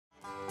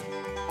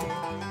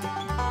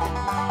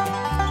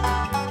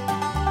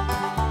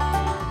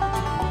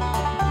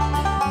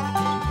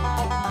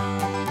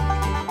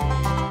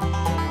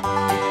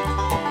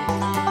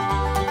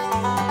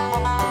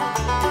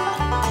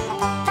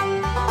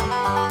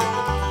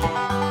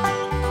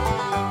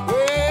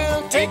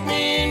take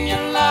me in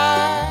your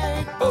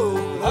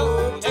lifeboat.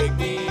 Oh, take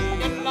me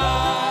in your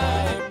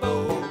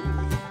lifeboat.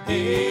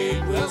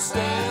 It will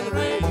stand the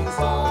raging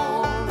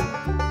storm.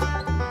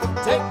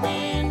 Take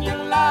me in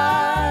your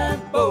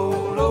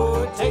lifeboat.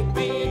 Oh, take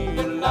me in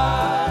your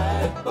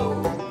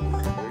lifeboat.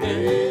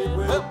 It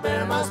will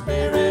bear my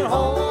spirit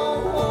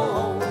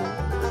home.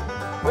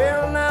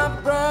 Well, now,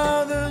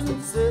 brothers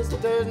and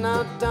sisters,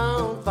 now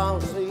don't fall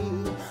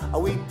asleep.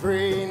 We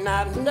pray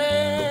night and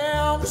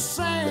day to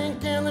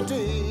sink in the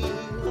deep.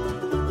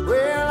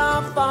 Well,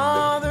 our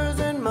fathers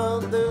and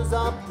mothers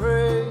are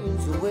praying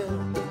so well.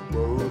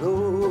 Oh,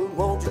 Lord,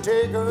 won't you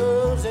take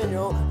us in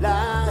your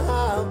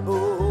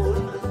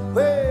lifeboat?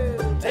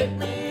 Well, take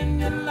me in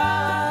your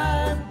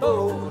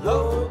lifeboat.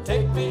 Lord,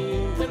 take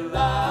me in your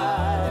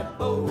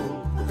lifeboat.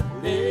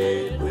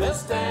 It will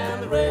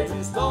stand the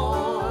raging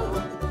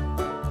storm.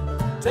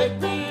 Take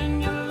me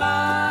in your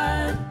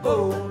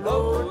lifeboat.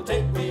 Lord,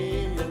 take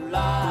me in your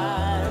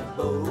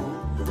lifeboat.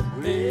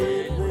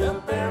 It will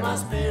bear my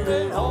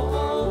spirit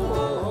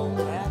home.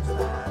 That's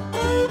right.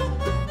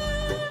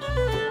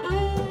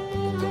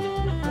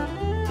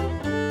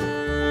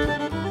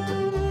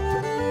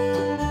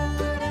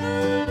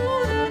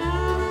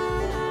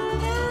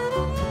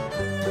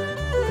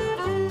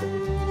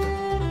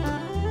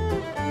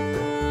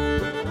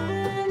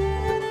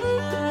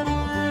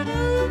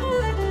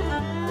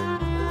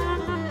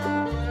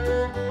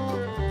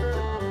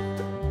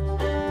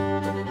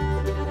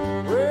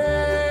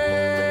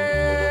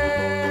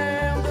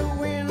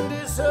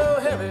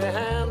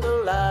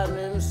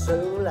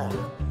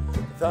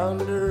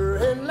 Thunder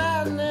and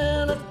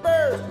lightning is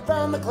bursting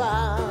from the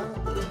cloud.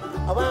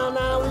 Well,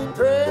 now we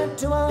pray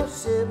to our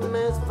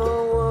shipmates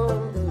for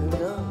one thing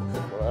done.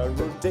 Well,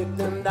 we'll take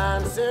them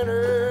down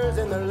sinners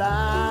in the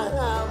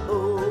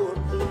lifeboat.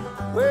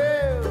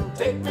 Well,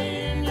 take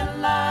me in your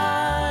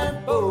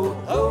lifeboat.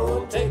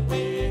 Oh, take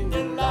me in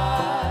your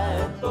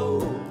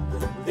lifeboat.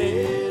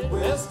 It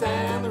will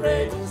stand the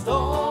raging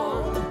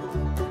storm.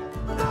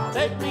 Now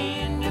take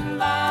me in your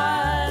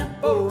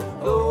lifeboat.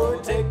 Oh,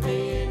 take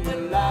me in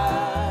your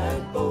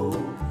lifeboat.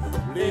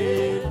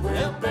 It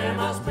will bear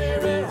my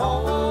spirit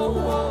home.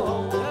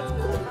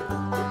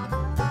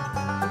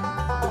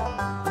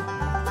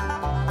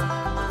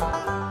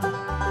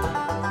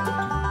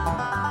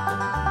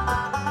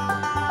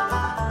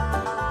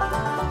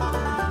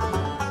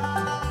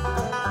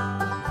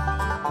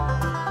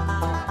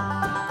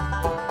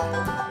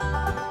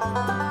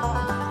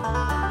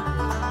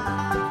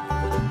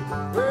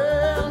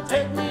 Well,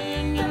 take me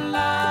in your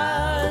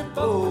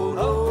lifeboat.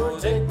 Oh,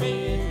 take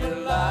me in your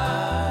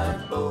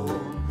lifeboat.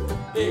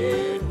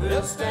 It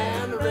will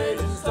stand the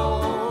raging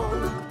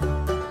storm.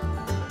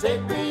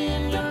 Take me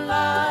in your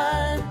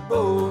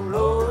lifeboat,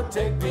 Lord,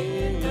 take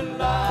me in your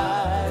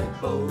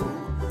lifeboat.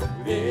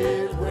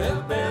 It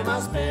will bear my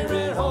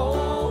spirit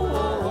home.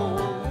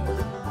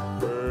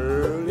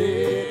 Well,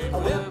 it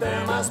will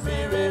bear my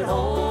spirit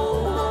home.